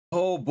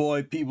Oh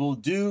boy, people,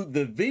 dude,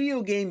 the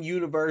video game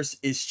universe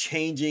is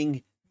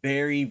changing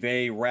very,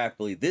 very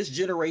rapidly. This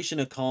generation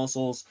of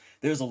consoles,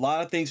 there's a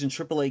lot of things in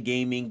AAA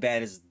gaming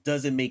that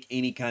doesn't make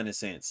any kind of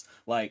sense.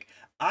 Like,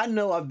 I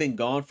know I've been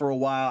gone for a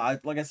while.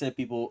 Like I said,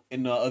 people,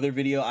 in the other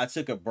video, I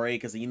took a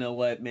break because you know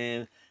what,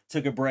 man,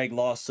 took a break,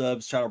 lost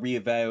subs, try to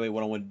reevaluate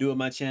what I want to do with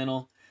my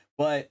channel.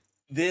 But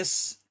I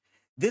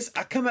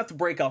come out to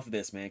break off of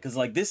this, man, because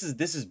like this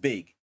is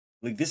big.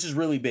 Like, this is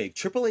really big.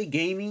 AAA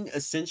gaming,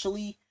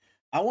 essentially,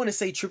 I want to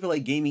say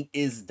AAA gaming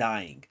is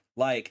dying.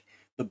 Like,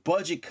 the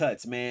budget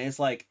cuts, man. It's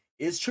like,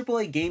 is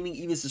AAA gaming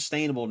even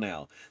sustainable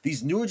now?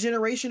 These newer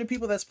generation of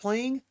people that's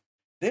playing,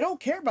 they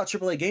don't care about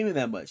AAA gaming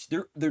that much.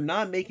 They're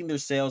not making their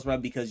sales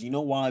right because, you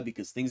know why?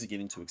 Because things are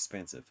getting too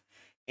expensive.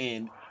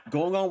 And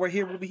going on right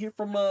here, we'll be here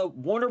from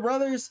Warner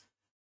Brothers.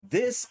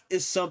 This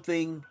is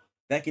something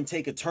that can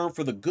take a turn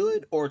for the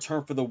good or a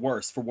turn for the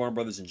worse for Warner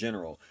Brothers in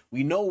general.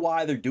 We know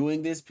why they're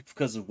doing this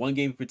because of one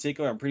game in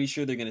particular. I'm pretty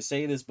sure they're going to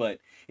say this, but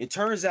it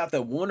turns out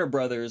that Warner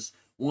Brothers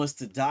wants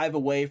to dive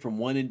away from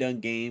one and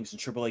done games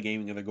and AAA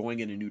gaming, and they're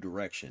going in a new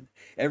direction.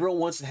 Everyone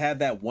wants to have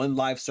that one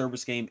live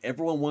service game.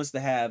 Everyone wants to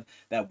have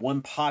that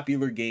one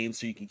popular game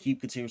so you can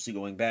keep continuously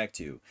going back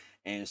to.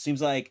 And it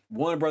seems like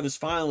Warner Brothers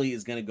finally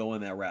is going to go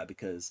in that route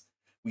because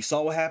we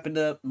saw what happened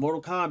to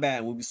Mortal Kombat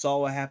and we saw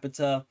what happened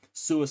to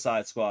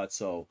Suicide Squad.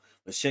 So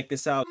let's check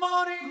this out.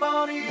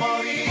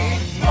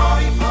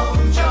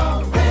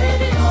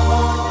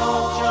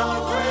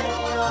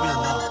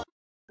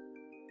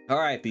 All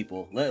right,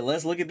 people,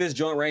 let's look at this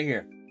joint right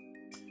here.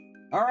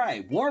 All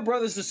right, Warner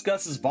Brothers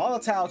discusses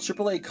volatile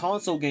AAA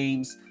console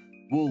games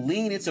will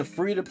lean into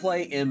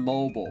free-to-play and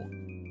mobile.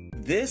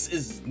 This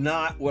is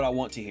not what I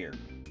want to hear,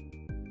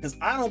 because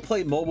I don't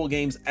play mobile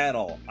games at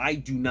all. I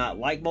do not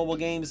like mobile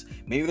games.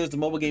 Maybe there's a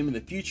mobile game in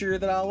the future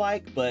that I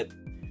like, but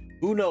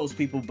who knows,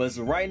 people. But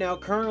right now,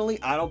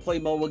 currently, I don't play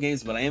mobile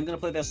games, but I am going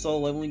to play that solo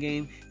leveling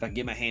game if I can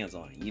get my hands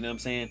on it. You know what I'm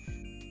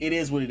saying? It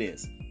is what it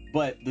is.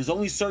 But there's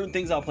only certain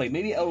things I'll play.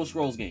 Maybe an Elder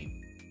Scrolls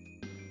game.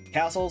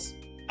 Castles?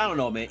 I don't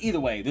know, man.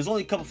 Either way, there's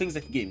only a couple things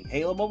that can get me.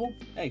 Halo mobile?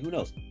 Hey, who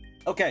knows?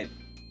 Okay.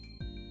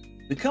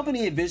 The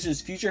company envisions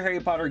future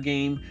Harry Potter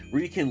game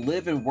where you can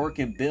live and work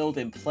and build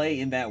and play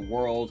in that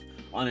world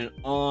on an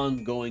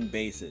ongoing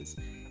basis.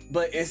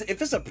 But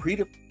if it's a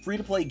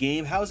free-to-play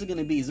game, how is it going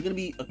to be? Is it going to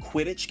be a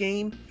Quidditch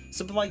game?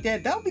 Something like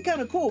that? That would be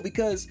kind of cool,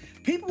 because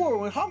when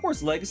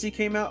Hogwarts Legacy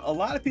came out, a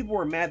lot of people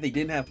were mad they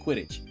didn't have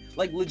Quidditch.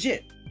 Like,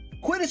 legit.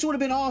 Quidditch would have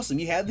been awesome.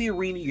 You had the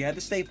arena, you had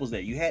the staples there,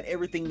 you had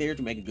everything there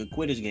to make a good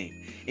Quidditch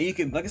game. And you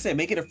can, like I said,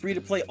 make it a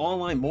free-to-play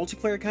online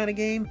multiplayer kind of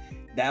game.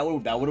 That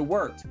would have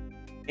worked.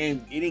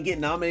 And it didn't get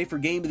nominated for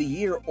Game of the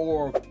Year,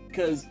 or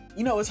because,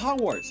 you know, it's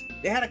Hogwarts.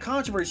 They had a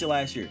controversy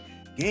last year.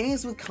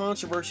 Games with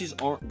controversies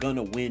aren't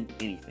gonna win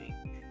anything.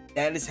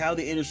 That is how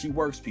the industry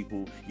works,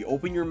 people. You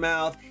open your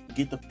mouth, you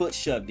get the foot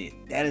shoved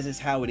in. That is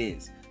just how it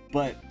is.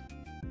 But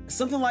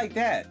something like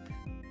that,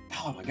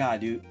 oh my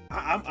god, dude,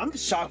 I'm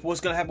shocked what's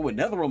gonna happen with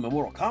NetherRealm and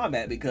Mortal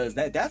Kombat, because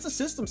that's a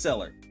system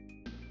seller.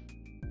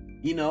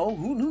 You know,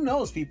 who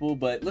knows, people?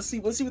 But let's see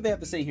what they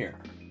have to say here.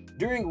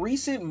 During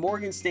recent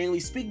Morgan Stanley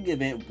speaking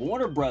event,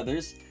 Warner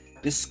Brothers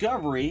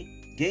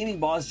Discovery gaming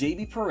boss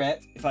JB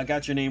Perrette, if I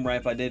got your name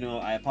right, if I didn't,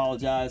 I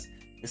apologize.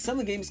 Some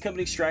of the games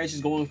company strategies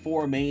going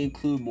forward may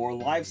include more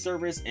live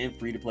service and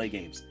free-to-play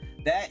games.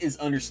 That is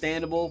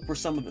understandable for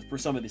some of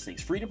these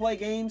things. Free-to-play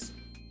games,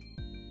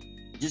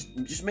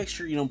 just make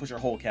sure you don't put your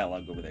whole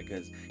catalog over there,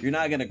 because you're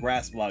not gonna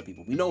grasp a lot of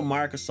people. We know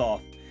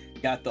Microsoft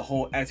got the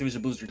whole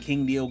Activision Blizzard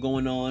King deal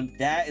going on.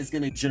 That is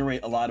gonna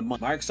generate a lot of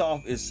money.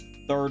 Microsoft is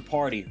third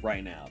party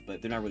right now,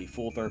 but they're not really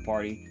full third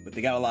party, but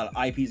they got a lot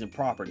of IPs and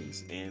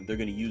properties, and they're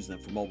gonna use them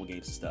for mobile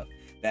games and stuff.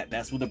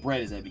 That's where the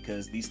bread is at,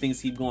 because these things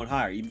keep going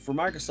higher. Even for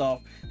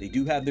Microsoft, they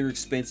do have their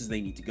expenses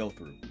they need to go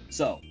through.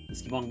 So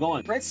let's keep on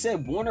going. Brett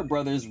said Warner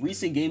Brothers'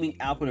 recent gaming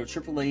output of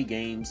AAA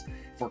games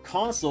for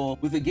console,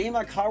 with a game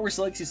like Hogwarts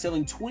Legacy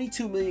selling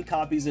 22 million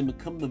copies and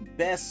become the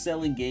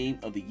best-selling game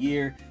of the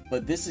year.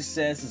 But this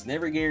success is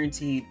never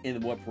guaranteed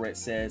in what Brett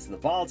says. The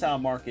volatile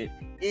market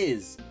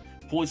is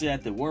pointed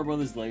at the Warner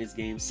Brothers' latest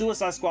game.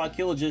 Suicide Squad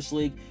Kill the Justice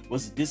League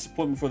was a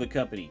disappointment for the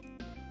company.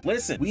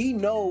 Listen, we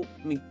know,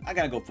 I mean, I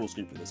gotta go full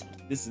screen for this one.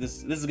 This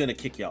is gonna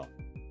kick y'all.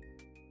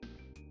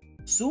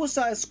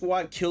 Suicide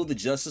Squad Kill the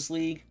Justice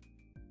League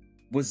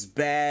was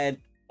bad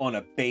on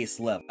a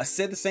base level. I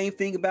said the same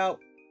thing about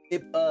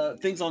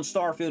things on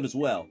Starfield as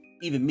well.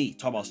 Even me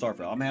talking about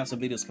Starfield. I'm gonna have some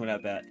videos coming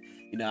out that,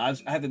 you know, I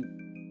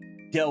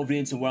haven't delved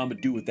into what I'm gonna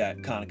do with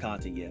that kind of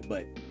content yet.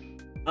 But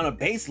on a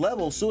base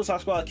level,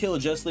 Suicide Squad Kill the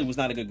Justice League was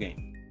not a good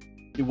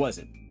game. It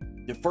wasn't.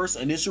 The first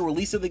initial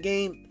release of the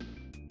game,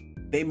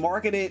 they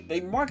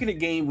marketed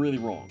game really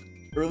wrong,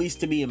 or at least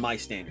to me in my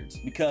standards,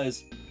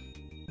 because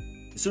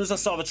as soon as I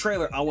saw the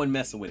trailer, I wasn't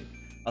messing with it.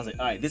 I was like,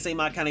 all right, this ain't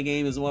my kind of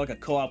game. It's more like a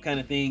co-op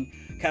kind of thing,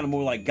 kind of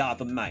more like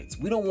Gotham Knights.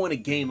 We don't want a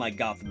game like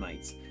Gotham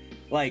Knights.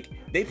 Like,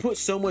 they put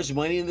so much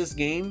money in this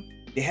game,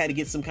 they had to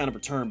get some kind of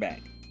return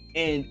back,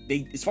 and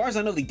they, as far as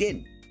I know, they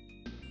didn't.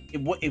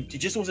 It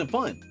just wasn't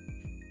fun.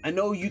 I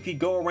know you could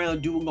go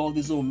around doing all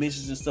these little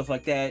missions and stuff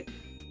like that,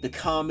 the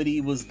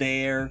comedy was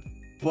there,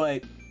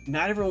 but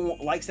not everyone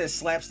likes that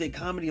slapstick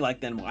comedy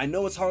like that anymore. I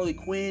know it's Harley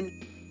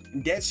Quinn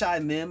and Deadshot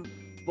and them,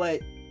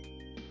 but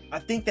I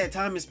think that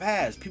time has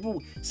passed.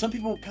 Some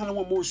people kind of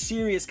want more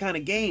serious kind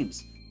of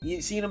games.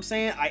 You see what I'm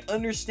saying? I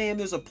understand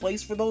there's a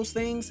place for those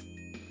things,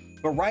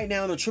 but right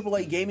now in the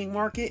AAA gaming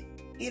market,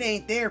 it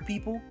ain't there,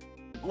 people.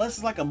 Unless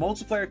it's like a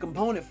multiplayer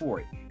component for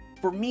it.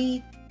 For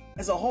me,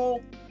 as a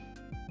whole,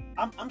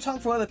 I'm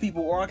talking for other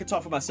people, or I can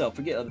talk for myself.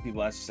 Forget other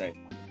people, I should say.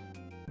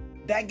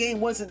 That game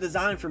wasn't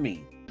designed for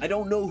me. I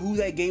don't know who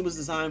that game was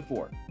designed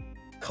for.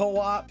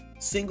 Co-op,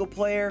 single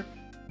player,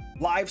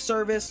 live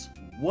service,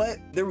 what?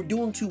 They were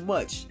doing too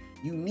much.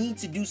 You need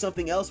to do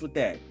something else with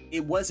that.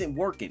 It wasn't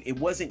working. It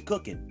wasn't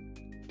cooking.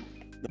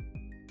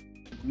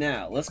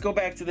 Now, let's go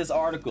back to this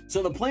article.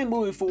 So the plan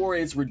moving forward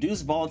is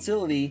reduce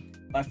volatility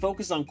by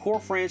focusing on core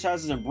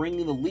franchises and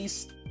bringing the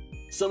least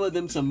some of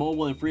them to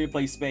mobile and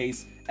free-to-play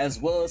space, as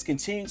well as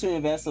continue to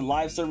invest in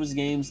live service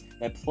games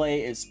that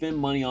play and spend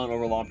money on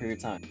over a long period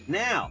of time.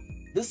 Now,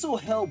 this will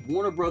help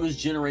Warner Brothers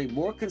generate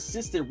more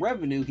consistent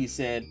revenue, he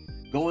said,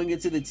 going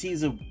into the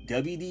tease of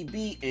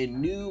WDB and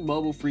new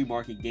mobile free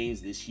market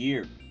games this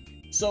year.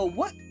 So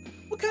what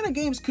kind of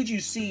games could you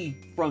see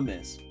from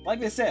this?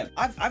 Like I said,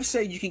 I've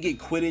said you can get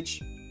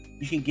Quidditch,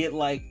 you can get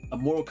like a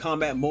Mortal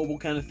Kombat mobile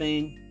kind of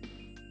thing.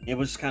 It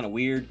was kind of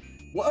weird.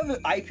 What other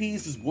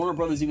IPs does Warner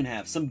Brothers even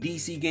have? Some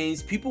DC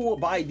games. People will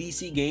buy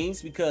DC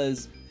games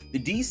because the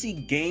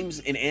DC games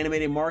and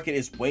animated market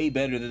is way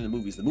better than the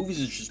movies. The movies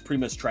is just pretty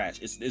much trash.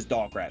 It's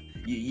dog crap.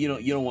 You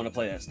don't want to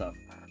play that stuff.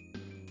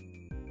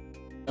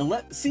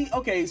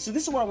 Okay, so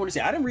this is what I want to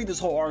say. I didn't read this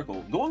whole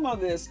article. Going on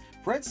this,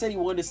 Fred said he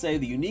wanted to say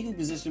the uniquely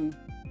positioned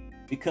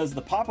because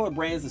the popular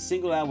brands that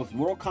singled out with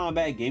Mortal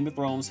Kombat, Game of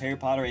Thrones, Harry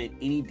Potter, and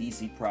any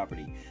DC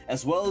property,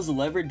 as well as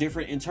 11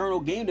 different internal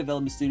game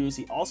development studios.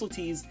 He also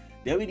teased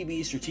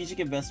WDB's strategic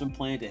investment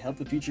plan to help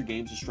the future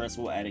games are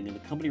stressful, adding in the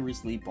company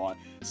recently bought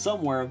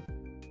Somewhere,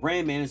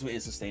 brand management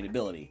and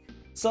sustainability.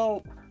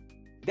 So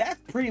that's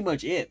pretty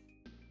much it.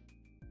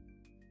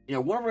 You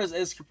know, Warner Bros.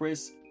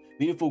 Express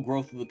meaningful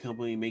growth of the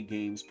company, make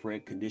games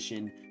predict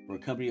condition for a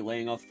company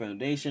laying off the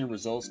foundation.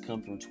 Results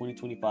come from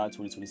 2025,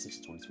 2026,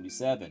 and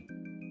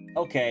 2027.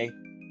 Okay,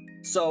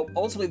 so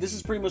ultimately this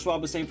is pretty much what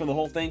I've been saying for the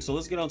whole thing. So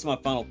let's get on to my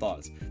final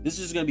thoughts. This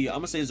is going to be, I'm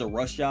going to say it's a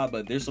rush job,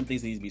 but there's some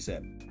things that need to be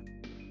said.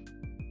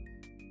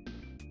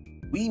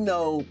 We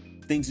know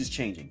things is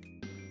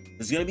changing.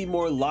 There's going to be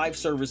more live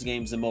service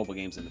games and mobile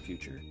games in the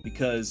future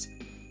because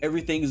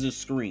everything is a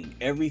screen.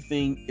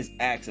 Everything is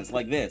access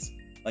like this,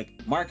 like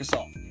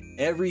Microsoft.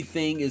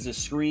 Everything is a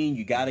screen.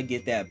 You got to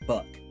get that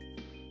buck.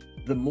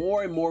 The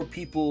more and more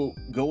people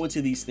go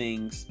into these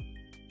things,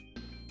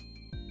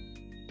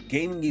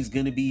 gaming is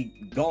going to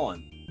be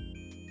gone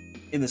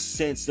in the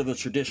sense of a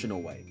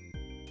traditional way.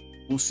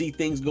 We'll see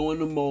things go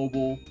into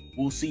mobile.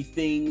 We'll see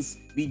things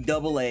be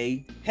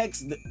AA. Heck,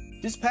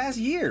 this past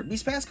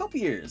couple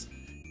years,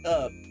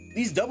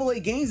 these AA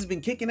games have been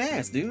kicking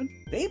ass, dude.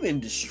 They've been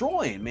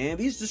destroying, man.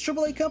 These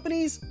AAA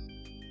companies,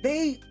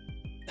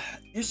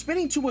 you're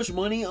spending too much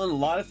money on a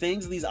lot of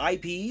things, these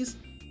IPs.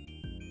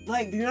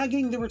 Like, you're not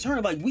getting the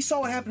return. Like, we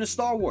saw what happened to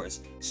Star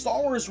Wars.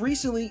 Star Wars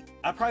recently,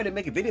 I probably didn't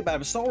make a video about it,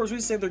 but Star Wars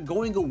recently said they're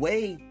going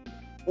away,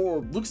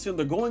 or Lucasfilm,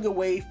 they're going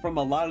away from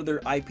a lot of their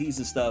IPs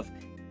and stuff,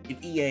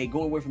 and EA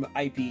going away from the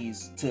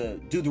IPs to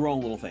do their own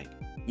little thing.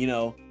 You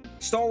know,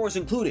 Star Wars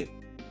included.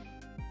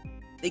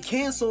 They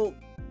canceled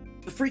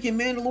the freaking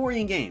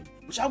Mandalorian game,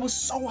 which I was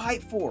so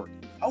hyped for.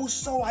 I was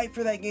so hyped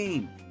for that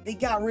game. They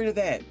got rid of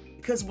that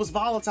because it was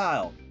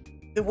volatile.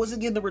 It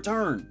wasn't getting the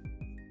return.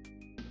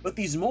 But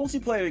these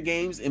multiplayer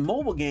games and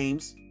mobile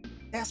games,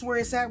 that's where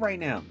it's at right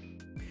now.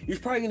 You're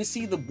probably going to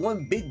see the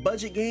one big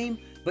budget game,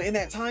 but in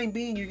that time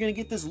being, you're going to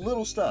get this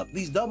little stuff,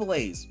 these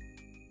AA's.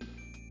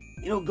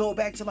 It'll go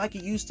back to like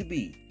it used to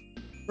be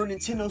for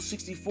Nintendo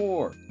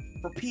 64,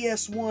 for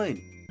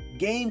PS1,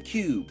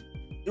 GameCube.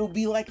 It'll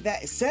be like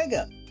that.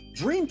 Sega,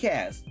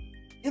 Dreamcast.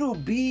 It'll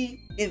be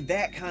in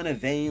that kind of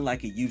vein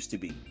like it used to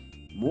be.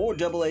 More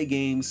AA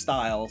game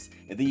styles,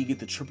 and then you get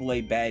the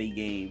AAA baddie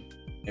game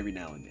every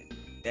now and then.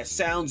 That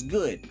sounds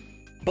good,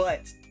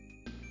 but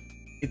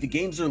if the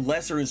games are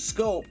lesser in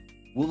scope,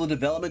 will the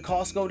development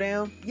costs go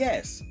down?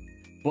 Yes,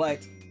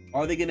 but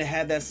are they going to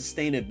have that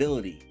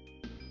sustainability?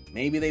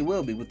 Maybe they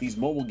will be with these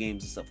mobile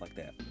games and stuff like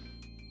that.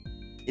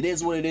 It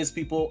is what it is,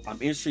 people. I'm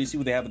interested to see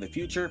what they have in the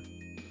future,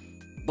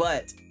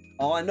 but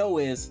all I know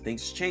is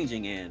things are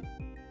changing, and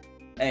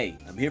hey,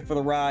 I'm here for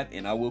the ride,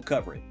 and I will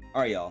cover it.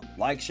 All right, y'all.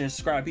 Like, share,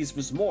 subscribe, peace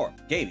for some more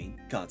gaming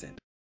content.